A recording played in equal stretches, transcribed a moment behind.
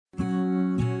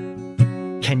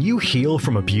Can you heal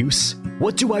from abuse?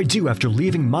 What do I do after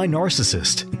leaving my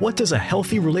narcissist? What does a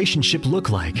healthy relationship look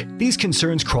like? These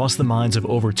concerns cross the minds of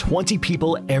over 20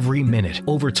 people every minute,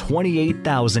 over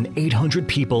 28,800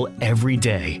 people every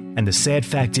day. And the sad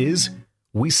fact is,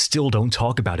 we still don't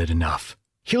talk about it enough.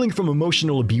 Healing from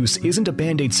emotional abuse isn't a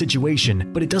band-aid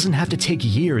situation, but it doesn't have to take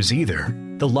years either.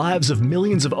 The lives of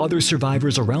millions of other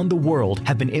survivors around the world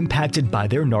have been impacted by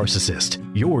their narcissist.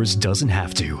 Yours doesn't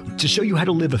have to. To show you how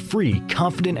to live a free,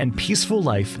 confident, and peaceful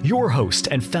life, your host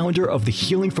and founder of the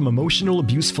Healing from Emotional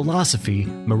Abuse philosophy,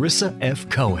 Marissa F.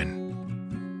 Cohen.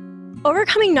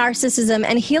 Overcoming narcissism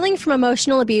and healing from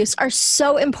emotional abuse are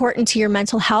so important to your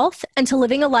mental health and to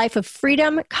living a life of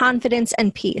freedom, confidence,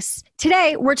 and peace.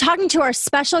 Today, we're talking to our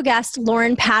special guest,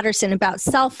 Lauren Patterson, about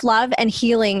self-love and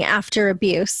healing after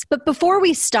abuse. But before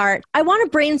we start, I want to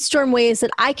brainstorm ways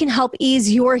that I can help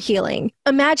ease your healing.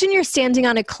 Imagine you're standing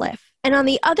on a cliff, and on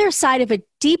the other side of a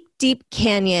deep, deep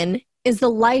canyon is the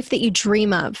life that you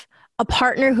dream of. A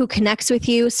partner who connects with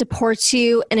you, supports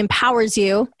you, and empowers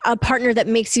you. A partner that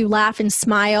makes you laugh and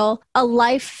smile. A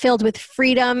life filled with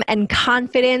freedom and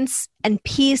confidence and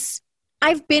peace.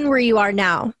 I've been where you are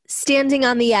now, standing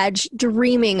on the edge,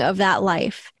 dreaming of that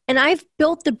life. And I've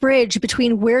built the bridge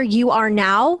between where you are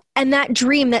now and that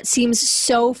dream that seems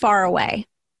so far away.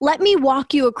 Let me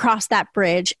walk you across that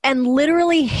bridge and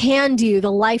literally hand you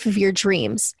the life of your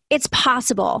dreams. It's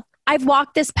possible. I've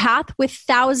walked this path with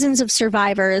thousands of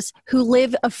survivors who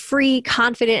live a free,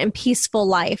 confident, and peaceful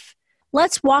life.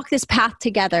 Let's walk this path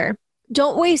together.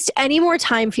 Don't waste any more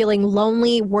time feeling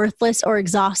lonely, worthless, or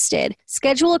exhausted.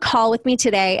 Schedule a call with me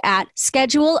today at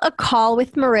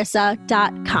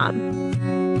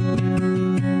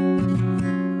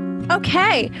scheduleacallwithmarissa.com.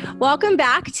 Okay, welcome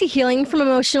back to Healing from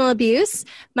Emotional Abuse.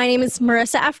 My name is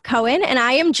Marissa F. Cohen, and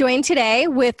I am joined today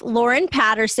with Lauren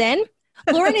Patterson.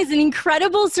 Lauren is an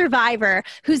incredible survivor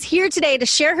who's here today to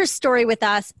share her story with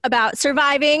us about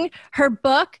surviving, her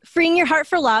book, Freeing Your Heart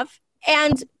for Love,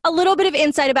 and a little bit of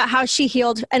insight about how she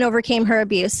healed and overcame her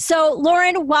abuse. So,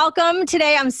 Lauren, welcome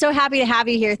today. I'm so happy to have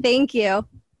you here. Thank you.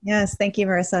 Yes, thank you,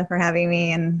 Marissa, for having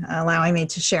me and allowing me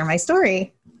to share my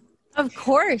story. Of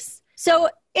course. So,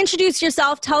 introduce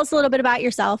yourself. Tell us a little bit about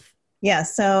yourself. Yeah,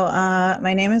 so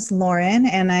my name is Lauren,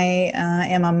 and I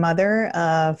am a mother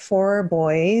of 4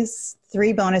 boys,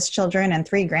 3 bonus children, and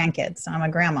 3 grandkids. So I'm a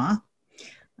grandma.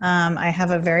 I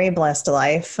have a very blessed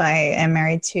life. I am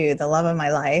married to the love of my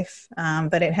life,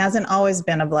 but it hasn't always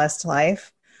been a blessed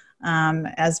life.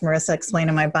 As Marissa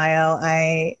explained in my bio,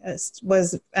 I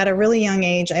was at a really young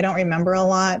age. I don't remember a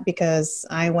lot because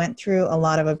I went through a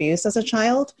lot of abuse as a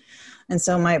child. And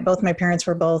so both my parents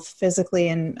were both physically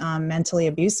and mentally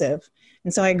abusive.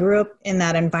 And so I grew up in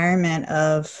that environment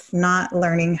of not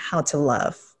learning how to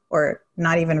love, or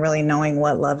not even really knowing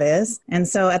what love is. And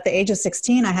so at the age of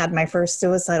 16, I had my first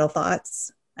suicidal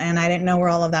thoughts, and I didn't know where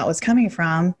all of that was coming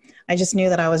from. I just knew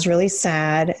that I was really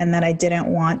sad and that I didn't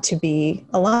want to be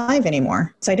alive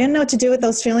anymore. So I didn't know what to do with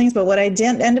those feelings, but what I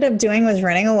ended up doing was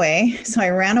running away. So I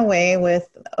ran away with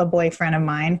a boyfriend of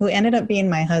mine who ended up being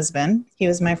my husband. He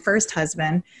was my first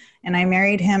husband, and I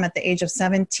married him at the age of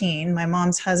 17. My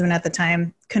mom's husband at the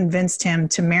time convinced him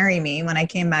to marry me when I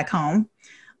came back home.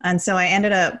 And so I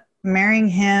ended up marrying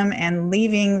him and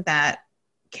leaving that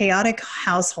chaotic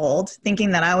household, thinking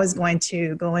that I was going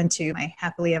to go into my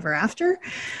happily ever after.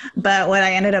 But what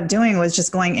I ended up doing was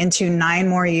just going into 9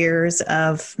 more years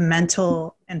of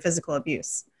mental and physical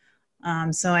abuse.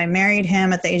 So I married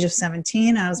him at the age of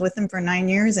 17. I was with him for 9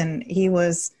 years, and he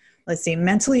was,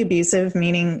 mentally abusive,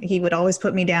 meaning he would always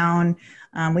put me down.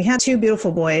 We had 2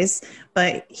 beautiful boys,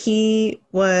 but he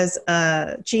was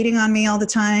cheating on me all the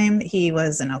time. He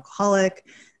was an alcoholic.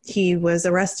 He was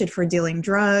arrested for dealing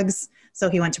drugs. So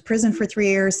he went to prison for 3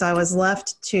 years. So I was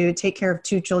left to take care of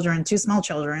 2 small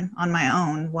children on my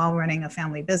own while running a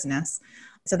family business.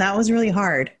 So that was really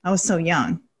hard. I was so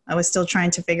young. I was still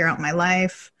trying to figure out my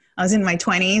life. I was in my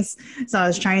 20s. So I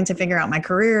was trying to figure out my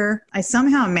career. I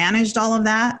somehow managed all of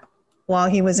that while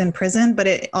he was in prison, but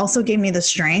it also gave me the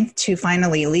strength to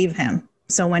finally leave him.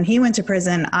 So when he went to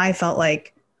prison, I felt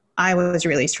like I was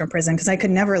released from prison because I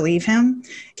could never leave him.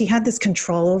 He had this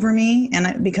control over me.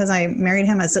 And because I married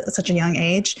him at such a young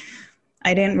age,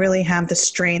 I didn't really have the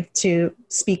strength to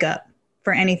speak up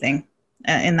for anything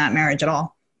in that marriage at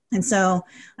all. And so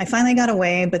I finally got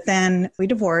away, but then we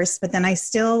divorced, but then I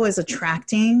still was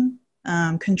attracting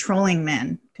controlling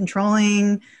men,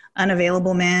 controlling,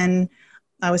 unavailable men.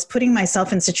 I was putting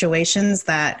myself in situations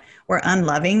that were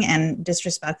unloving and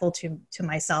disrespectful to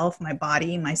myself, my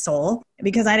body, my soul.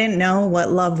 Because I didn't know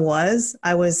what love was,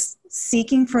 I was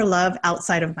seeking for love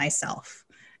outside of myself.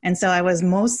 And so I was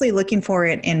mostly looking for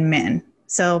it in men.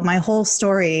 So my whole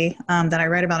story that I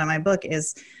write about in my book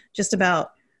is just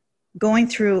about going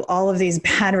through all of these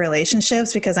bad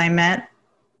relationships because I met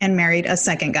and married a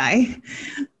second guy,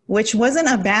 which wasn't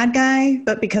a bad guy,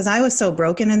 but because I was so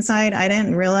broken inside, I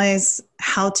didn't realize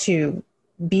how to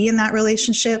be in that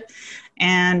relationship.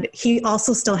 And he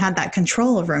also still had that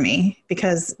control over me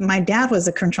because my dad was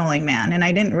a controlling man. And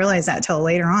I didn't realize that till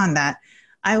later on, that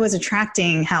I was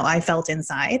attracting how I felt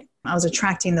inside. I was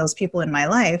attracting those people in my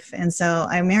life. And so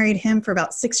I married him for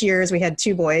about 6 years. We had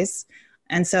 2 boys.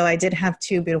 And so I did have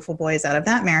 2 beautiful boys out of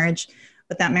that marriage,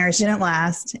 but that marriage didn't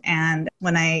last. And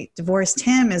when I divorced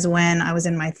him is when I was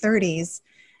in my 30s.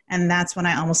 And that's when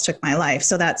I almost took my life.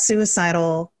 So that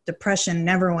suicidal depression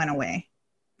never went away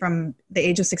from the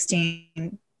age of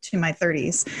 16 to my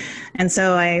 30s. And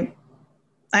so I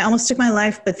almost took my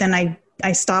life, but then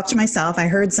I stopped myself. I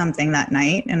heard something that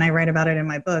night, and I write about it in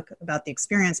my book about the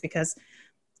experience, because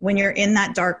when you're in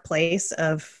that dark place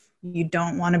of you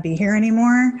don't want to be here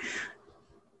anymore,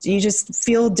 you just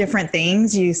feel different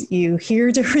things. You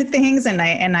hear different things. And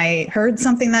I heard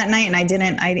something that night, and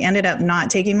I ended up not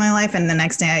taking my life. And the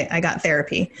next day I got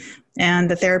therapy,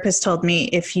 and the therapist told me,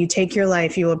 if you take your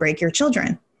life, you will break your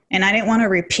children. And I didn't want to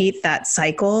repeat that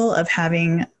cycle of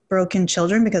having broken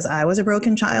children because I was a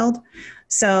broken child.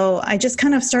 So I just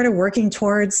kind of started working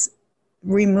towards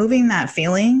removing that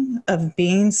feeling of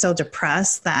being so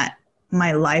depressed that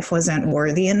my life wasn't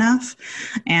worthy enough.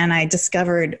 And I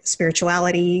discovered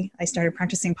spirituality. I started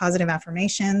practicing positive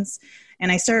affirmations,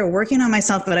 and I started working on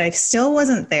myself, but I still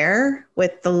wasn't there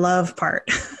with the love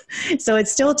part. So it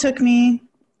still took me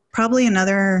probably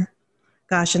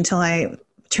until I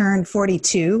turned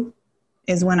 42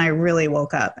 is when I really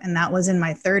woke up. And that was in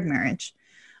my 3rd marriage,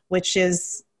 which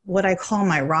is what I call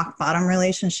my rock bottom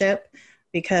relationship,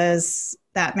 because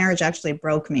that marriage actually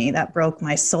broke me. That broke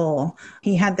my soul.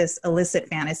 He had this illicit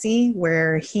fantasy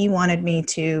where he wanted me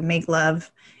to make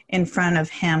love in front of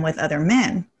him with other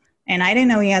men. And I didn't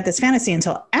know he had this fantasy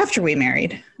until after we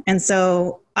married. And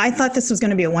so I thought this was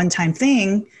going to be a one-time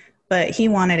thing, but he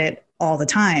wanted it all the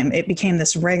time. It became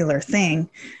this regular thing.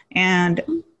 And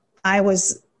I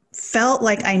felt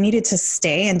like I needed to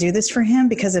stay and do this for him,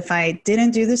 because if I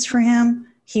didn't do this for him,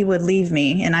 he would leave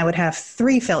me and I would have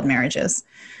 3 failed marriages.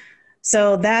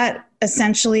 So that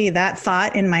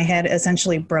thought in my head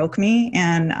essentially broke me.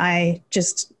 And I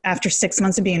just, after 6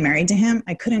 months of being married to him,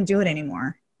 I couldn't do it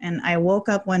anymore. And I woke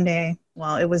up one day,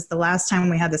 it was the last time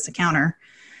we had this encounter.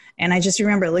 And I just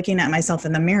remember looking at myself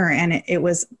in the mirror, and it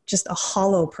was just a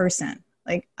hollow person.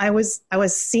 Like I was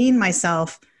seeing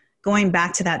myself going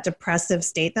back to that depressive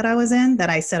state that I was in, that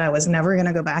I said I was never going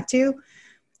to go back to.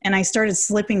 And I started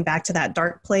slipping back to that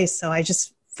dark place. So I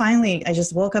just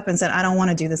woke up and said, I don't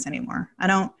want to do this anymore. I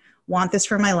don't want this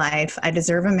for my life. I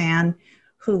deserve a man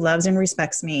who loves and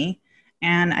respects me.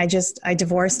 And I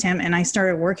divorced him, and I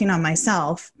started working on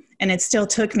myself. And it still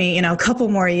took me, a couple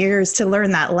more years to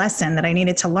learn that lesson that I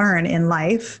needed to learn in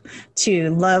life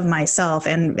to love myself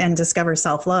and discover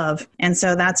self-love. And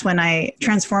so that's when I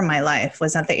transformed my life,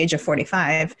 was at the age of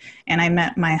 45. And I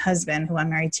met my husband, who I'm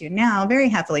married to now, very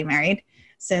happily married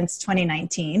since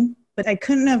 2019. But I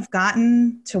couldn't have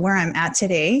gotten to where I'm at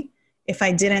today if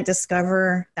I didn't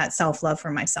discover that self-love for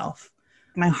myself.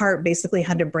 My heart basically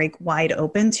had to break wide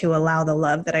open to allow the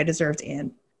love that I deserved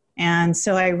in. And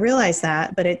so I realized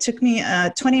that, but it took me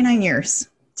 29 years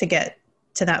to get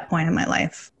to that point in my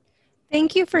life.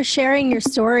 Thank you for sharing your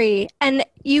story. And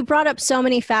you brought up so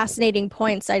many fascinating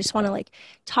points. I just want to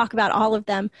talk about all of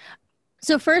them.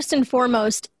 So first and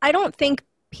foremost, I don't think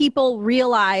people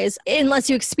realize, unless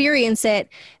you experience it,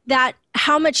 that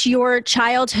how much your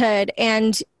childhood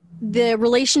and the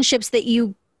relationships that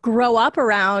you grow up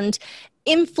around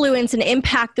influence and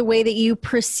impact the way that you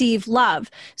perceive love.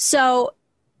 So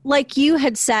like you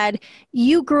had said,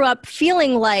 you grew up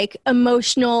feeling like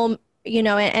emotional,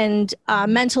 and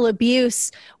mental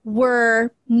abuse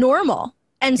were normal.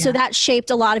 And so that shaped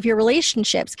a lot of your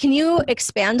relationships. Can you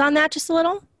expand on that just a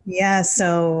little? Yeah.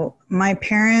 So my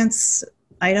parents,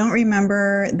 I don't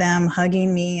remember them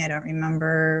hugging me. I don't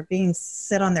remember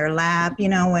sit on their lap,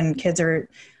 when kids are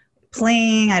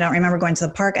playing. I don't remember going to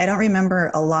the park. I don't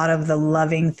remember a lot of the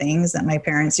loving things that my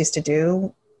parents used to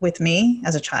do with me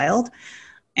as a child.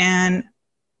 And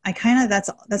I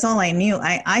that's all I knew.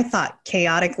 I thought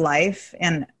chaotic life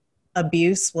and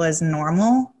abuse was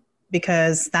normal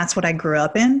because that's what I grew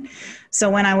up in. So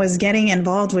when I was getting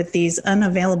involved with these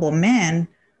unavailable men,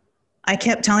 I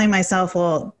kept telling myself,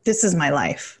 well, this is my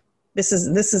life. This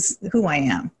is who I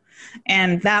am.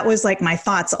 And that was like my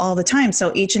thoughts all the time.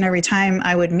 So each and every time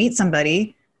I would meet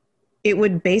somebody, it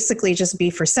would basically just be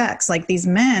for sex. Like these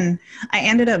men, I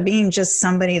ended up being just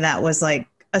somebody that was like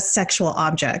a sexual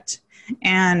object.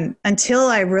 And until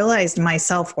I realized my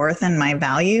self-worth and my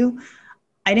value,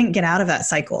 I didn't get out of that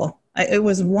cycle. It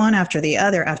was one after the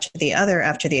other, after the other,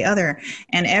 after the other.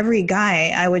 And every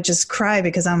guy, I would just cry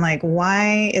because I'm like,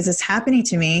 why is this happening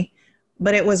to me?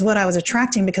 But it was what I was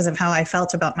attracting because of how I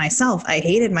felt about myself. I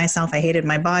hated myself. I hated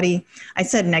my body. I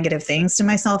said negative things to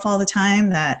myself all the time,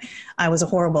 that I was a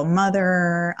horrible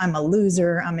mother, I'm a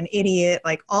loser, I'm an idiot.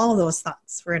 Like all those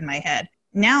thoughts were in my head.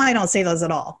 Now I don't say those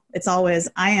at all. It's always,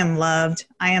 I am loved,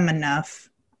 I am enough,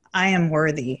 I am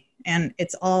worthy. And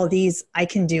it's all these, I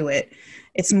can do it.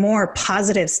 It's more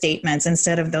positive statements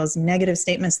instead of those negative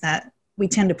statements that we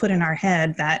tend to put in our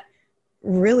head that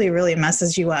really, really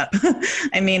messes you up.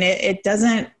 I mean, it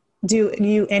doesn't do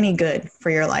you any good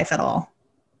for your life at all.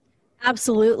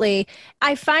 Absolutely.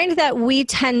 I find that we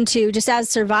tend to, just as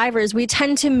survivors, we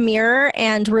tend to mirror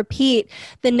and repeat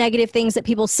the negative things that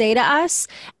people say to us.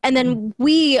 And then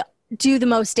we do the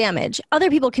most damage. Other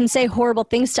people can say horrible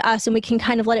things to us and we can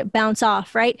kind of let it bounce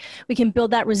off, right? We can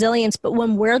build that resilience. But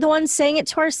when we're the ones saying it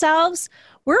to ourselves,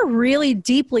 we're really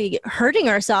deeply hurting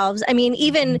ourselves. I mean,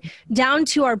 even down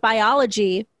to our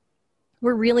biology,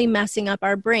 we're really messing up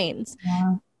our brains.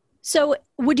 Yeah. So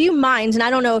would you mind, and I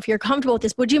don't know if you're comfortable with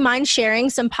this, would you mind sharing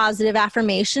some positive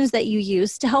affirmations that you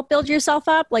use to help build yourself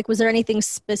up? Like, was there anything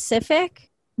specific?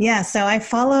 Yeah, so I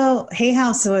follow Hay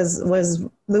House was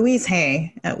Louise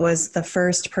Hay. It was the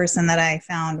first person that I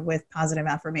found with positive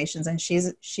affirmations, and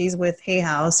she's with Hay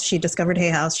House. She discovered Hay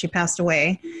House. She passed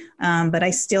away, but I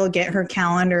still get her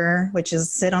calendar, which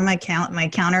is sit on my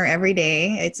counter every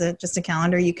day. It's just a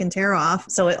calendar you can tear off.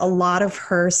 So a lot of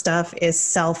her stuff is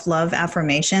self-love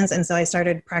affirmations, and so I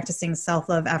started practicing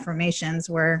self-love affirmations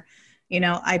where, you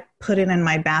know, I put it in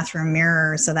my bathroom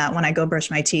mirror so that when I go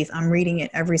brush my teeth, I'm reading it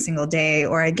every single day.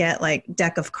 Or I get like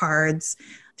deck of cards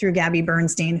through Gabby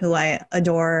Bernstein, who I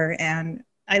adore. And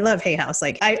I love Hay House.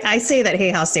 Like I say that Hay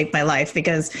House saved my life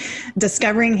because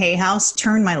discovering Hay House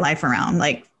turned my life around,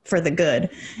 like for the good.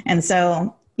 And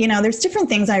so, you know, there's different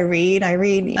things I read. I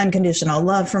read unconditional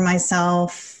love for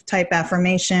myself type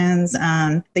affirmations,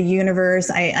 the universe.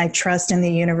 I trust in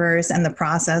the universe and the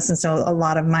process. And so a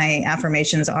lot of my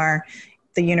affirmations are,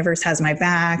 the universe has my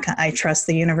back. I trust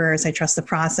the universe. I trust the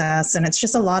process. And it's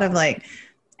just a lot of like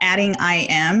adding I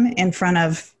am in front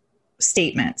of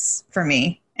statements for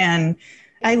me. And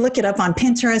I look it up on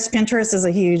Pinterest. Pinterest is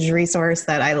a huge resource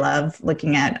that I love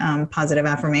looking at positive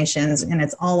affirmations, and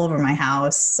it's all over my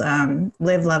house.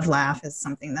 Live, love, laugh is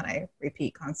something that I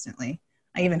repeat constantly.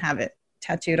 I even have it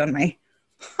tattooed on my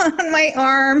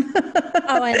arm.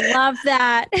 Oh, I love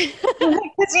that.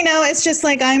 Because, you know, it's just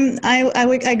like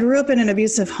I grew up in an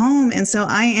abusive home. And so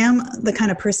I am the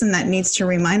kind of person that needs to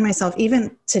remind myself,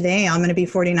 even today, I'm going to be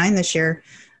 49 this year.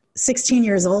 16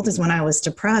 years old is when I was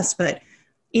depressed. But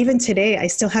even today, I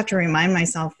still have to remind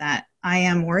myself that I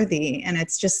am worthy. And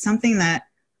it's just something that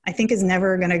I think is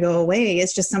never going to go away.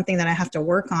 It's just something that I have to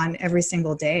work on every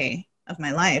single day of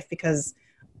my life, because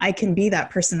I can be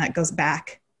that person that goes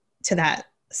back to that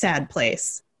sad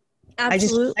place.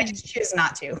 Absolutely. I just choose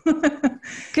not to.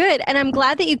 Good. And I'm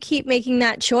glad that you keep making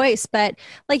that choice. But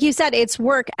like you said, it's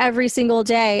work every single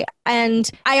day. And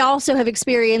I also have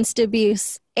experienced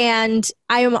abuse. And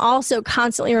I am also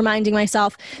constantly reminding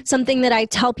myself, something that I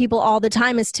tell people all the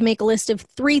time is to make a list of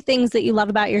 3 things that you love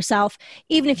about yourself.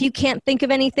 Even if you can't think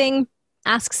of anything,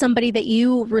 ask somebody that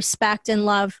you respect and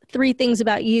love 3 things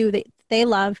about you that they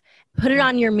love, put it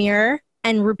on your mirror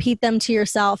and repeat them to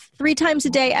yourself 3 times a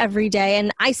day, every day.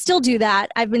 And I still do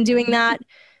that. I've been doing that,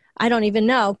 I don't even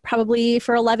know, probably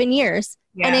for 11 years.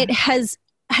 Yeah. And it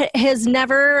has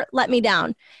never let me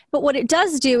down. But what it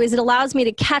does do is it allows me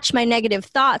to catch my negative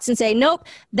thoughts and say, nope,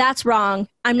 that's wrong.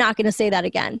 I'm not going to say that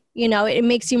again. You know, it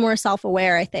makes you more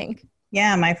self-aware, I think.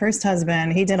 Yeah, my first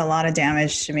husband, he did a lot of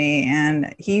damage to me,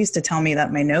 and he used to tell me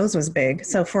that my nose was big.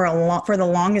 So for the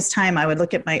longest time, I would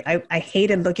look at I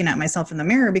hated looking at myself in the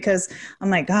mirror because I'm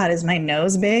like, God, is my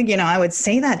nose big? You know, I would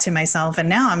say that to myself, and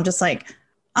now I'm just like,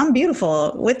 I'm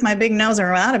beautiful with my big nose or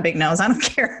without a big nose. I don't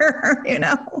care, you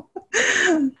know?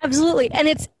 Absolutely. And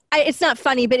it's not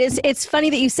funny, but it's funny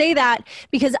that you say that,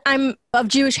 because I'm of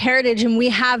Jewish heritage and we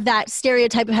have that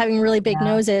stereotype of having really big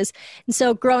noses. And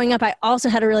so growing up, I also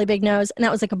had a really big nose, and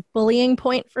that was like a bullying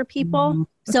point for people.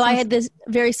 Mm-hmm. So I had this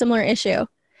very similar issue.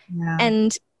 Yeah.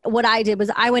 And what I did was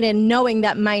I went in knowing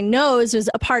that my nose was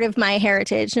a part of my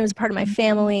heritage and it was a part of my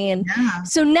family. And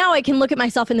so now I can look at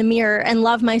myself in the mirror and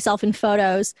love myself in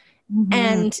photos. Mm-hmm.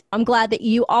 And I'm glad that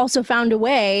you also found a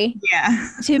way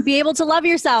to be able to love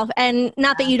yourself, and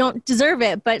not that you don't deserve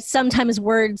it, but sometimes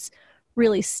words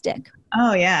really stick?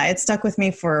 Oh yeah, it stuck with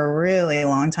me for a really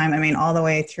long time. I mean, all the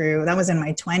way through, that was in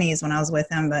my 20s when I was with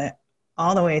him, but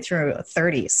all the way through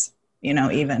 30s,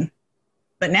 even.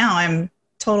 But now I'm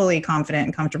totally confident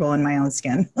and comfortable in my own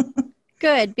skin.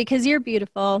 Good, because you're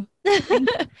beautiful.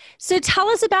 So tell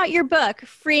us about your book,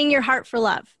 Freeing Your Heart for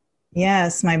Love.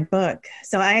 Yes, my book.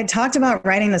 So I had talked about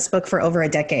writing this book for over a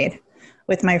decade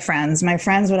with my friends. My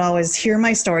friends would always hear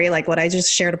my story, like what I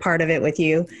just shared a part of it with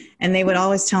you. And they would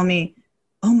always tell me,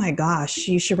 oh my gosh,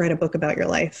 you should write a book about your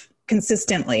life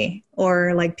consistently.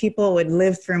 Or like people would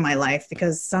live through my life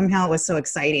because somehow it was so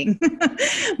exciting.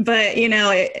 But,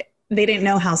 they didn't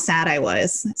know how sad I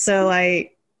was. So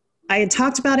I had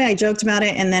talked about it, I joked about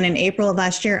it. And then in April of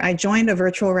last year, I joined a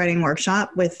virtual writing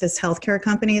workshop with this healthcare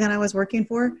company that I was working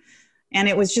for. And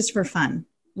it was just for fun,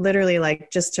 literally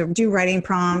like just to do writing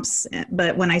prompts.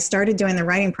 But when I started doing the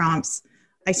writing prompts,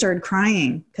 I started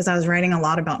crying because I was writing a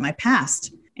lot about my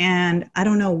past. And I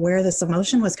don't know where this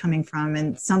emotion was coming from.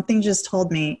 And something just told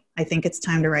me, I think it's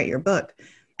time to write your book.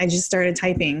 I just started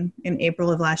typing in April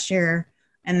of last year.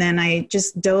 And then I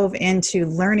just dove into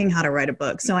learning how to write a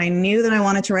book. So I knew that I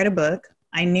wanted to write a book.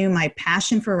 I knew my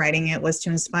passion for writing it was to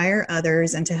inspire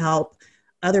others and to help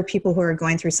other people who are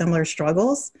going through similar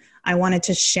struggles. I wanted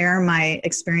to share my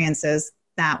experiences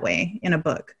that way in a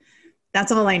book.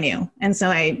 That's all I knew. And so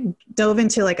I dove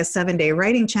into like a 7-day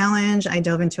writing challenge. I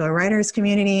dove into a writer's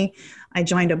community. I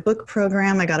joined a book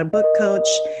program. I got a book coach.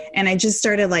 And I just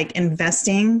started like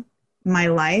investing my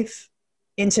life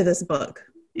into this book.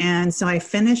 And so I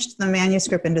finished the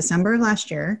manuscript in December of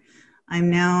last year. I'm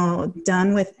now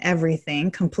done with everything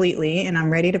completely, and I'm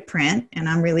ready to print, and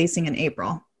I'm releasing in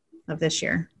April of this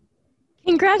year.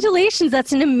 Congratulations.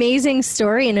 That's an amazing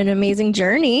story and an amazing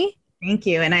journey. Thank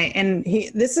you.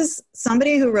 This is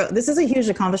somebody who wrote, this is a huge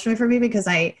accomplishment for me because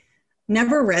I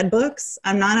never read books.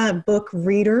 I'm not a book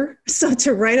reader. So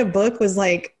to write a book was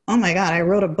like, oh my God, I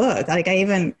wrote a book. Like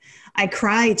I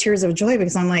cry tears of joy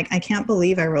because I'm like, I can't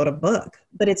believe I wrote a book,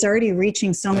 but it's already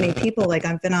reaching so many people. Like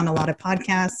I've been on a lot of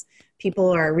podcasts. People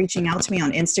are reaching out to me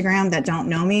on Instagram that don't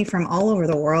know me from all over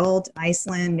the world,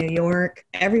 Iceland, New York,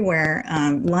 everywhere,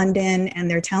 London.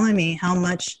 And they're telling me how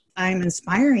much I'm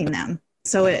inspiring them.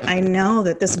 So I know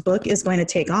that this book is going to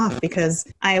take off because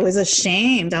I was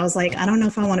ashamed. I was like, I don't know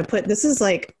if I want to this is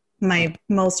like my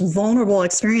most vulnerable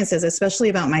experiences, especially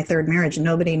about my third marriage.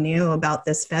 Nobody knew about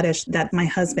this fetish that my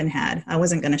husband had. I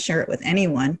wasn't going to share it with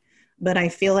anyone. But I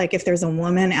feel like if there's a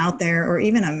woman out there or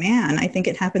even a man, I think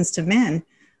it happens to men,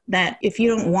 that if you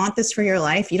don't want this for your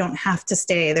life, you don't have to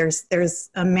stay. There's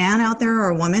a man out there or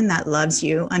a woman that loves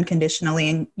you unconditionally,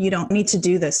 and you don't need to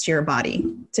do this to your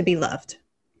body to be loved.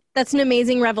 That's an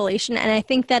amazing revelation. And I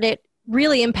think that it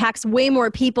really impacts way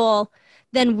more people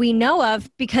than we know of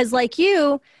because like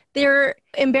you, they're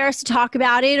embarrassed to talk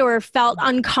about it or felt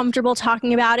uncomfortable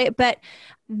talking about it. But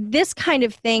this kind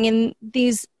of thing and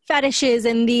these fetishes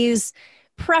and these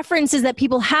preferences that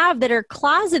people have that are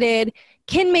closeted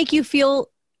can make you feel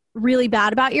really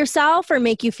bad about yourself or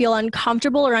make you feel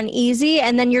uncomfortable or uneasy,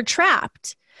 and then you're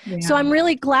trapped. Yeah. So I'm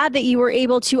really glad that you were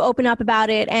able to open up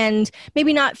about it and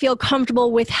maybe not feel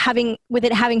comfortable with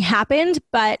it having happened,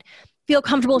 but feel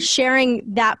comfortable sharing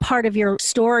that part of your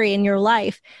story in your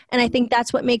life. And I think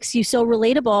that's what makes you so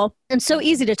relatable and so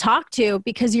easy to talk to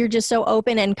because you're just so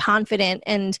open and confident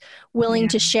and willing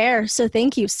to share. So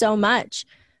thank you so much.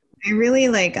 I really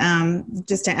like,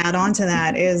 just to add on to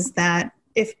that is that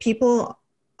if people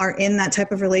are in that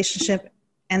type of relationship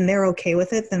and they're okay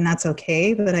with it, then that's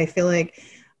okay. But I feel like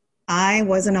I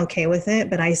wasn't okay with it,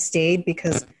 but I stayed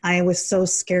because I was so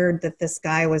scared that this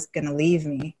guy was going to leave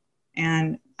me.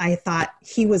 And I thought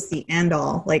he was the end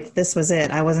all. Like this was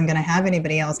it. I wasn't going to have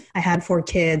anybody else. I had 4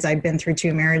 kids. I'd been through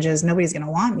 2 marriages. Nobody's going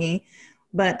to want me.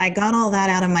 But I got all that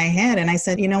out of my head. And I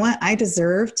said, you know what? I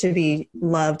deserve to be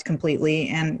loved completely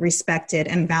and respected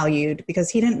and valued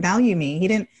because he didn't value me. He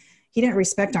didn't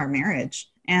respect our marriage.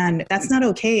 And that's not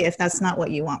okay if that's not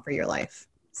what you want for your life.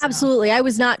 So. Absolutely. I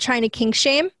was not trying to kink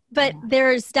shame, but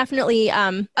there's definitely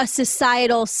a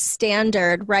societal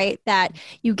standard, right? That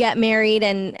you get married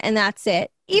and that's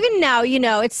it. Even now,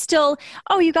 it's still,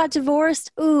 oh, you got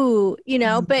divorced? Ooh,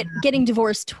 but getting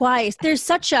divorced twice, there's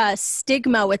such a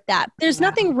stigma with that. There's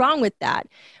nothing wrong with that.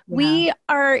 Yeah. We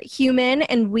are human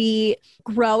and we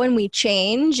grow and we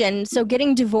change. And so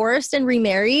getting divorced and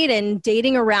remarried and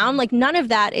dating around, like none of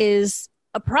that is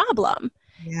a problem.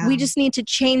 Yeah. We just need to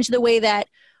change the way that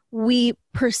we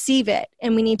perceive it.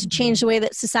 And we need to change the way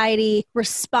that society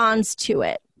responds to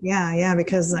it. Yeah,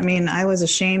 because I mean, I was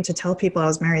ashamed to tell people I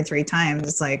was married 3 times.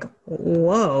 It's like,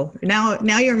 whoa, now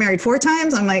you're married 4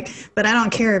 times? I'm like, but I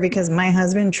don't care because my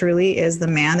husband truly is the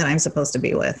man that I'm supposed to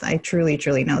be with. I truly,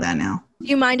 truly know that now. Do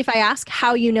you mind if I ask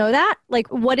how you know that? Like,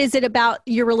 what is it about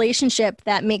your relationship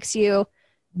that makes you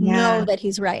know that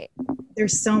he's right?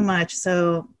 There's so much.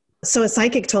 So a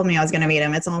psychic told me I was going to meet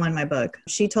him. It's all in my book.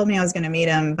 She told me I was going to meet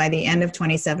him by the end of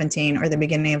 2017 or the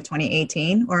beginning of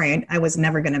 2018, or I was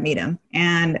never going to meet him.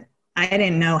 And I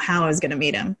didn't know how I was going to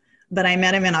meet him, but I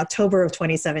met him in October of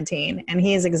 2017. And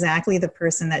he is exactly the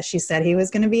person that she said he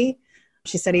was going to be.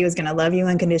 She said he was going to love you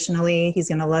unconditionally. He's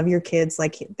going to love your kids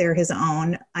like they're his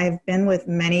own. I've been with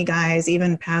many guys,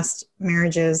 even past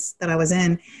marriages that I was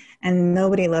in, and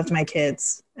nobody loved my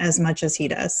kids as much as he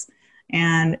does.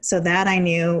 And so that I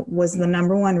knew was the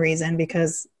number one reason,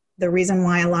 because the reason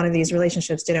why a lot of these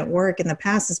relationships didn't work in the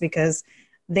past is because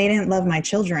they didn't love my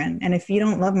children. And if you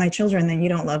don't love my children, then you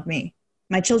don't love me.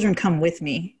 My children come with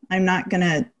me. I'm not going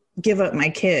to give up my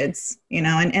kids,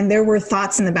 and there were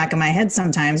thoughts in the back of my head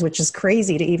sometimes, which is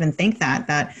crazy to even think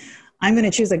that I'm going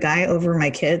to choose a guy over my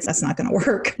kids. That's not going to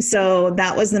work. So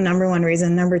that was the number one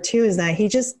reason. Number two is that he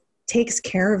just takes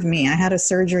care of me. I had a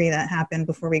surgery that happened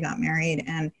before we got married,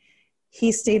 and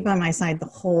he stayed by my side the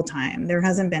whole time. There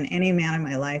hasn't been any man in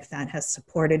my life that has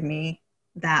supported me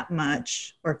that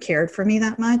much or cared for me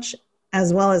that much,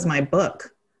 as well as my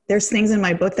book. There's things in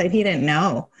my book that he didn't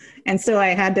know. And so I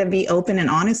had to be open and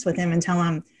honest with him and tell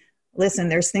him, listen,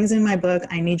 there's things in my book.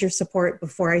 I need your support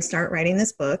before I start writing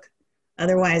this book.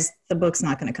 Otherwise, the book's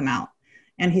not going to come out.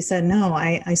 And he said, no,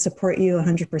 I support you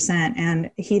 100%. And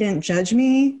he didn't judge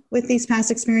me with these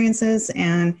past experiences,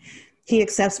 and he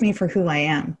accepts me for who I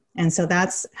am. And so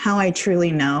that's how I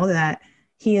truly know that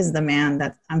he is the man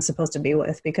that I'm supposed to be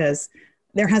with, because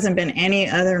there hasn't been any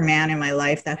other man in my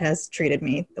life that has treated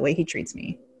me the way he treats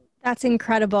me. That's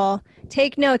incredible.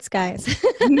 Take notes, guys.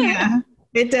 Yeah,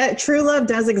 true love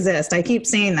does exist. I keep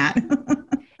saying that.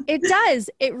 It does.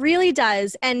 It really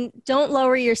does. And don't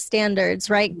lower your standards,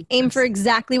 right? Aim for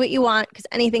exactly what you want, because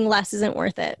anything less isn't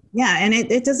worth it. Yeah. And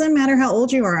it doesn't matter how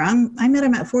old you are. I met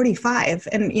him at 45.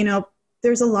 And,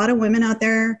 there's a lot of women out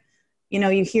there,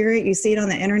 you hear it, you see it on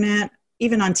the internet,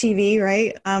 even on TV,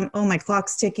 right? Oh, my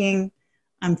clock's ticking.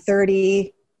 I'm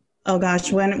 30. Oh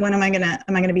gosh, when am I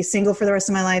going to be single for the rest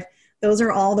of my life? Those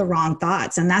are all the wrong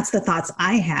thoughts. And that's the thoughts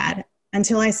I had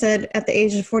until I said at the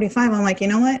age of 45, I'm like, you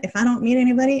know what? If I don't meet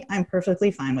anybody, I'm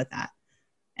perfectly fine with that.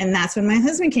 And that's when my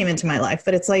husband came into my life.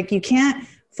 But it's like, you can't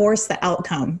force the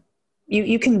outcome.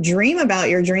 You can dream about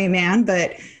your dream man,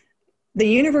 but the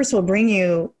universe will bring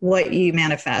you what you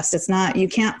manifest. It's not, you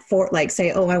can't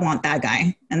say, oh, I want that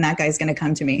guy, and that guy's going to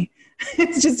come to me.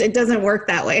 It doesn't work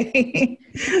that way.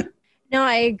 No,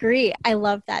 I agree. I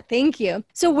love that. Thank you.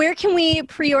 So where can we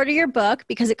pre-order your book?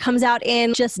 Because it comes out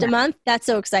in just a month. That's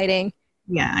so exciting.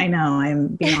 Yeah, I know.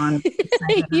 I'm beyond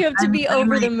excited. You have to be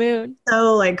over the moon.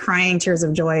 So crying tears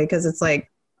of joy, because it's like,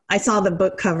 I saw the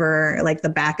book cover, the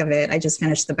back of it. I just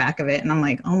finished the back of it, and I'm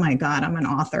like, oh my God, I'm an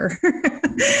author.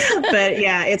 But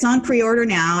yeah, it's on pre-order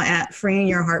now at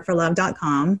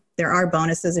freeingyourheartforlove.com. There are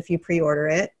bonuses if you pre-order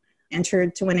it.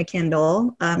 Entered to win a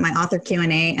Kindle, my author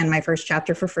Q&A, and my first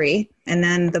chapter for free. And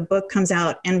then the book comes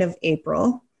out end of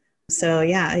April. So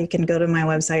yeah, you can go to my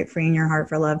website,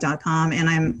 freeingyourheartforlove.com,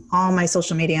 and all my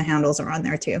social media handles are on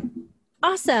there too.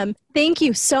 Awesome. Thank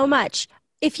you so much.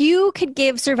 If you could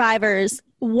give survivors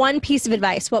one piece of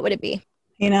advice, what would it be?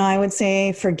 I would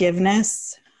say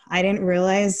forgiveness. I didn't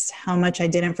realize how much I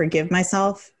didn't forgive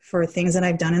myself for things that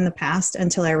I've done in the past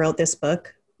until I wrote this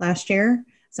book last year.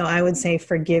 So I would say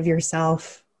forgive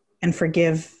yourself and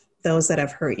forgive those that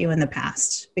have hurt you in the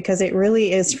past, because it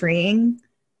really is freeing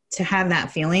to have that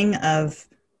feeling of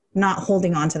not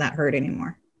holding on to that hurt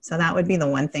anymore. So that would be the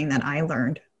one thing that I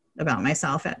learned about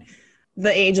myself at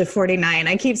the age of 49.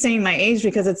 I keep saying my age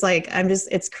because it's like,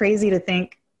 it's crazy to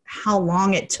think how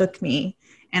long it took me.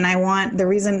 And that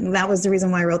was the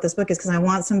reason why I wrote this book, is because I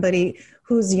want somebody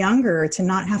who's younger to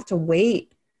not have to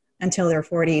wait until their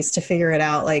 40s to figure it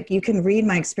out. You can read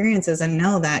my experiences and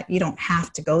know that you don't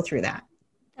have to go through that.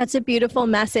 That's a beautiful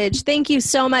message. Thank you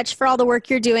so much for all the work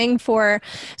you're doing for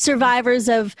survivors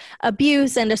of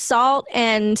abuse and assault.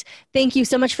 And thank you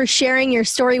so much for sharing your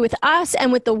story with us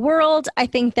and with the world. I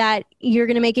think that you're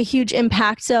going to make a huge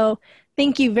impact. So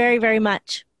thank you very, very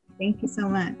much. Thank you so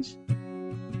much.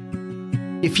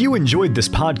 If you enjoyed this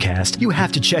podcast, you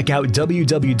have to check out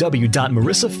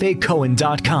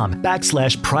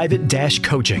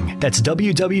www.marissafaycohen.com/private-coaching. That's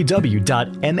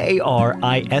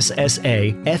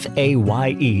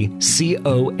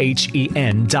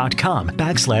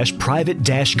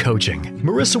www.marissafaycohen.com/private-coaching.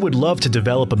 Marissa would love to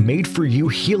develop a made-for-you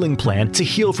healing plan to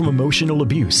heal from emotional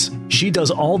abuse. She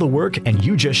does all the work and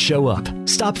you just show up.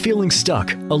 Stop feeling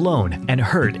stuck, alone, and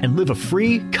hurt and live a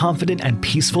free, confident, and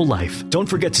peaceful life. Don't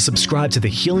forget to subscribe to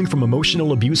the Healing from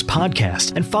Emotional Abuse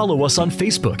podcast and follow us on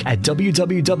Facebook at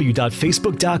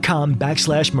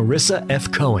www.facebook.com/Marissa F.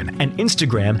 Cohen and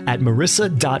Instagram at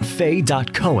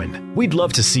marissa.fay.cohen. We'd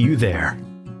love to see you there.